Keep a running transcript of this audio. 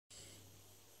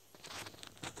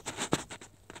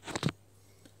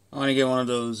want to get one of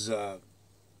those, I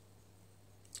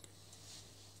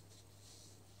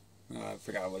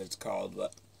forgot what it's called,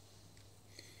 but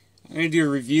I'm going to do a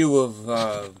review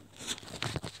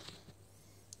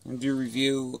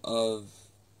of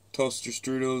toaster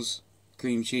strudels,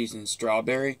 cream cheese, and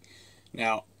strawberry.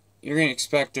 Now, you're going to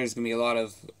expect there's going to be a lot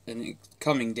of, in the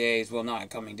coming days, well,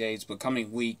 not coming days, but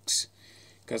coming weeks,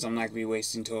 because I'm not going to be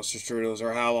wasting toaster strudels,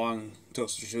 or how long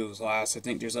toaster strudels last. I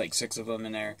think there's like 6 of them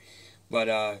in there.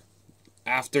 But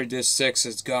after this 6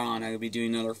 is gone, I'm going to be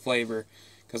doing another flavor,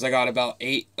 because I got about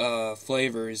 8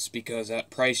 flavors, because at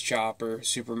Price Chopper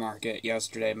supermarket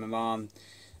yesterday, my mom,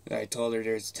 I told her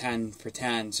there's 10 for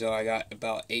 10, so I got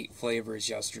about 8 flavors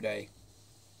yesterday.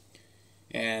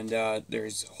 And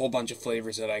there's a whole bunch of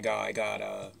flavors that I got. I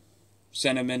got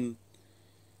cinnamon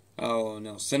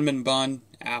bun,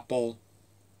 apple,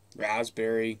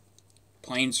 raspberry,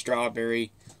 plain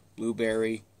strawberry,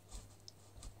 blueberry,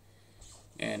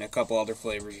 and a couple other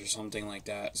flavors or something like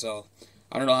that. So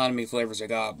I don't know how many flavors I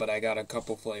got, but I got a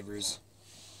couple flavors.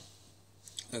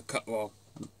 A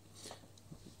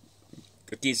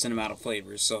decent amount of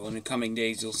flavors. So in the coming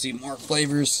days, you'll see more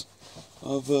flavors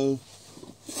of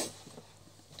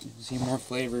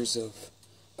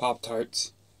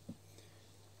Pop-Tarts.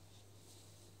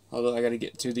 Although I gotta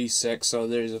get to these 6, so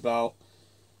there's about,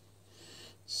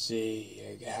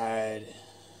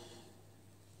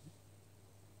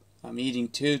 I'm eating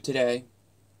 2 today.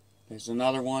 There's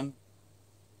another one.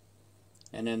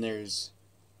 And then there's,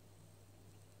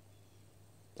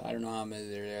 I don't know how many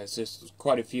there's just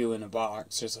quite a few in a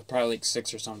box. There's probably like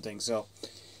 6 or something. So,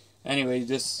 anyway,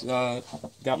 this,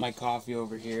 got my coffee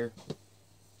over here.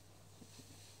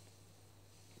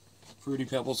 Fruity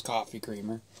Pebbles coffee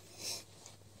creamer.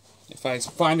 If I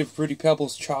find a Fruity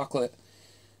Pebbles chocolate,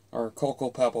 or Cocoa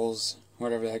Pebbles,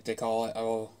 whatever the heck they call it, I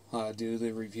will do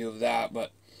the review of that,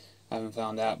 but I haven't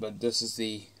found that. But this is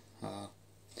the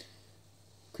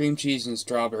cream cheese and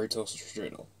strawberry toaster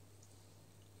strudel.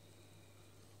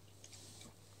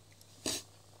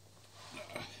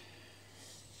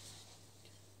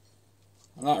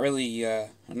 I'm not really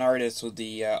an artist with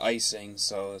the icing,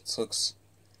 so it looks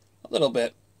a little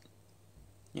bit,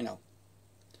 you know.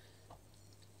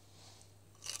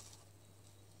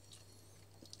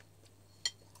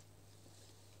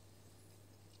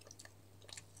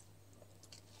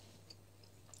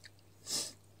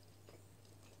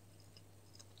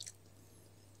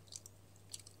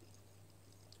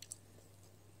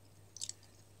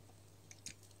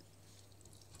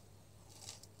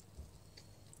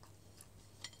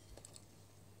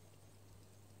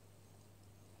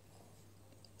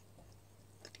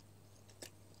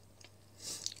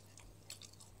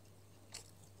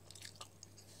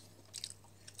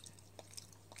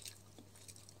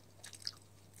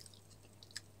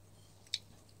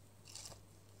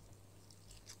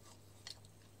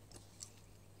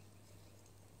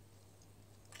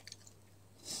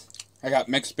 I got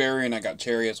mixed berry and I got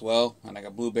cherry as well, and I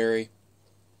got blueberry.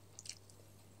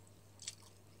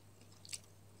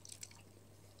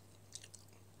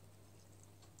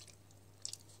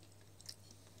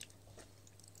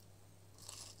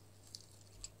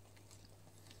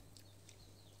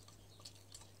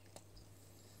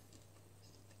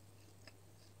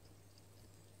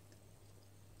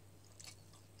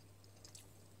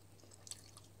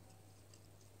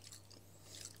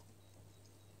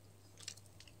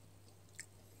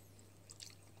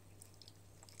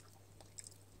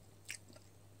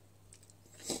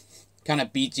 Kind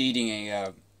of beats eating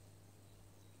a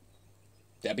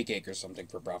Debbie cake or something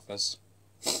for breakfast.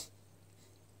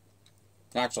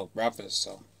 Actual breakfast,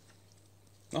 so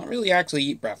don't really actually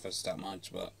eat breakfast that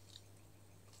much, but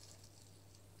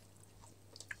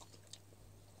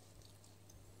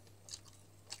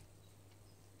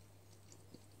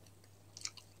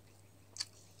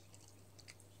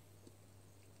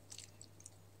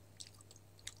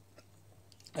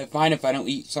I find if I don't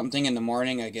eat something in the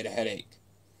morning, I get a headache.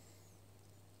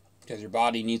 Because your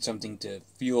body needs something to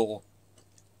fuel.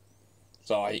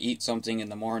 So I eat something in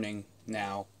the morning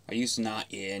now. I used to not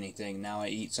eat anything. Now I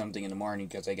eat something in the morning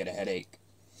because I get a headache.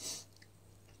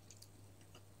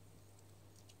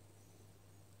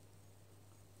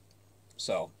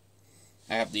 So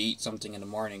I have to eat something in the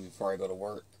morning before I go to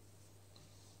work.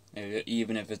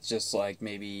 Even if it's just like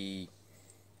maybe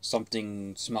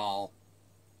something small.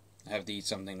 I have to eat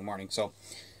something in the morning. So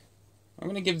I'm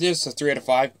going to give this a 3 out of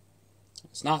 5.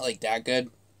 It's not like that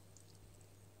good.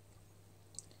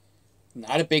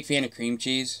 Not a big fan of cream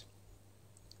cheese,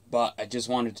 but I just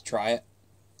wanted to try it.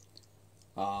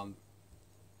 I'm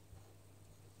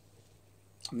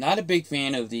not a big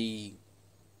fan of the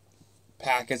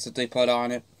packets that they put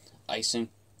on it, icing.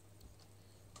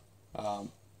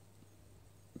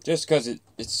 Just because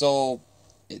it's so,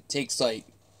 it takes like,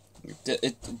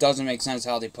 it doesn't make sense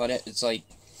how they put it. It's like,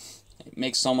 it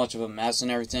makes so much of a mess and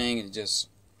everything, and it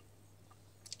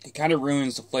kind of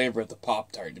ruins the flavor of the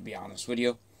Pop-Tart, to be honest with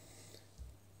you.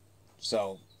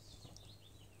 So,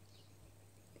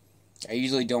 I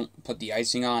usually don't put the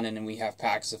icing on, and then we have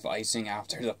packs of icing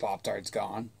after the Pop-Tart's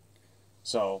gone.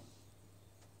 So,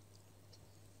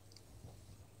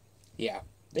 yeah.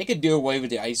 They could do away with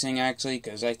the icing, actually,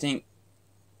 because I think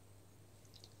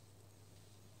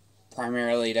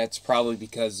primarily that's probably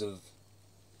because of,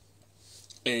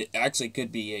 it actually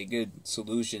could be a good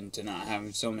solution to not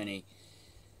having so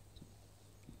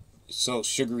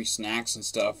sugary snacks and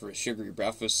stuff, for a sugary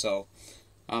breakfast. So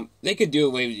they could do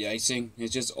away with the icing.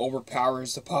 It just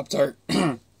overpowers the Pop-Tart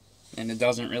and it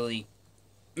doesn't really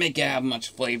make it have much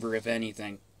flavor, if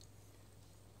anything,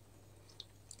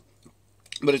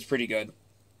 but it's pretty good.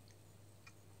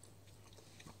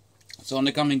 So in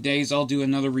the coming days, I'll do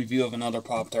another review of another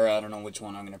Pop-Tart. I don't know which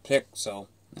one I'm going to pick, so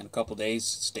in a couple days,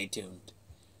 stay tuned.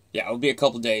 Yeah, it'll be a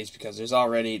couple days, because there's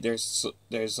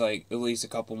like at least a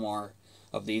couple more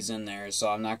of these in there, so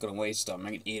I'm not going to waste them. I'm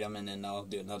going to eat them, and then I'll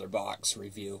do another box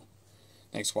review.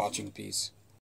 Thanks for watching. Peace.